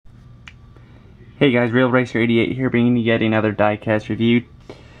Hey guys, RealRacer88 here, bringing you yet another diecast review.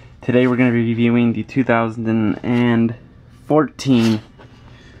 Today we're going to be reviewing the 2014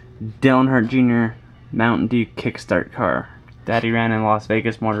 Dale Earnhardt Jr. Mountain Dew Kickstart car. Daddy ran in Las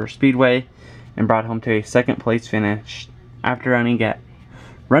Vegas Motor Speedway and brought home to a second place finish after running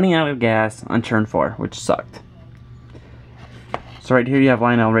out of gas on turn 4, which sucked. So right here you have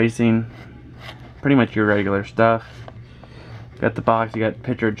Lionel Racing, pretty much your regular stuff. Got the box, you got a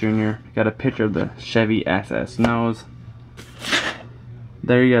picture of Junior, you got a picture of the Chevy SS nose.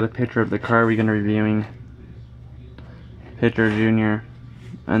 There you got a picture of the car we're going to be reviewing. Picture of Junior,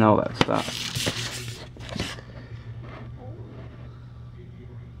 and all that stuff.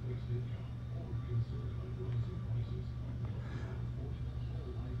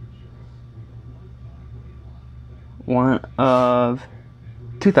 One of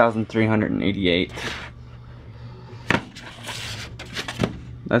 2,388.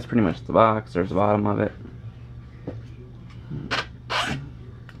 That's pretty much the box. There's the bottom of it.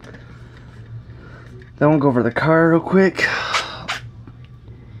 Then we'll go over the car real quick.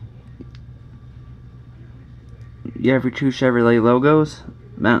 You have your two Chevrolet logos.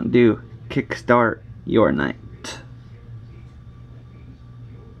 Mountain Dew, Kickstart your night.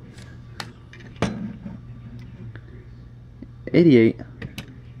 '88.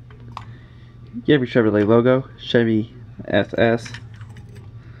 You have your Chevrolet logo, Chevy SS.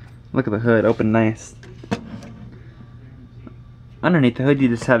 Look at the hood, open nice. Underneath the hood you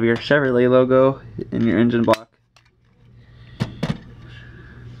just have your Chevrolet logo in your engine block.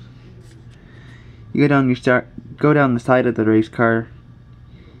 You go down the side of the race car.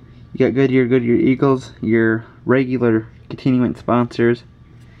 You got Goodyear Eagles, your regular continuing sponsors.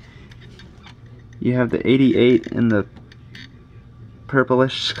 You have the '88 in the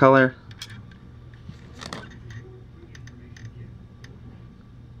purplish color.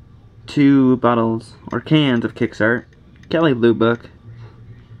 Two bottles or cans of Kickstart, Kelly Blue Book,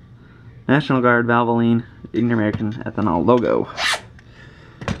 National Guard Valvoline, Ignition American ethanol logo.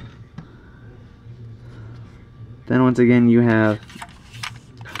 Then once again you have,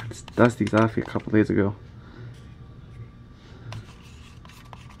 let's dust these off a couple days ago.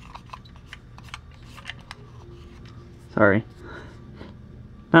 Sorry.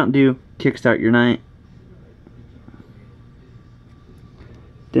 Mountain Dew, Kickstart your night.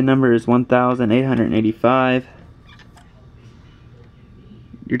 The number is 1,885.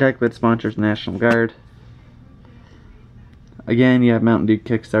 Your deckbed sponsors National Guard. Again, you have Mountain Dew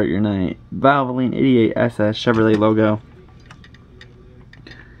Kickstart your night. Valvoline '88 SS Chevrolet logo.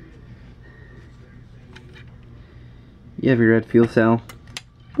 You have your red fuel cell.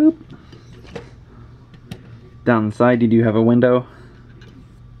 Boop. Down the side you do have a window,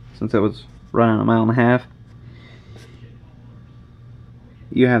 since it was running a mile and a half.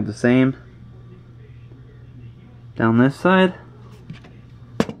 You have the same down this side.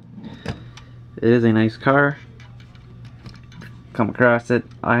 It is a nice car. Come across it,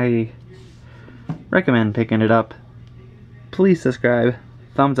 I recommend picking it up. Please subscribe,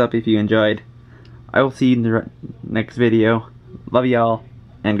 thumbs up if you enjoyed. I will see you in the next video. Love y'all,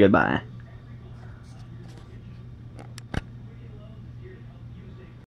 and goodbye.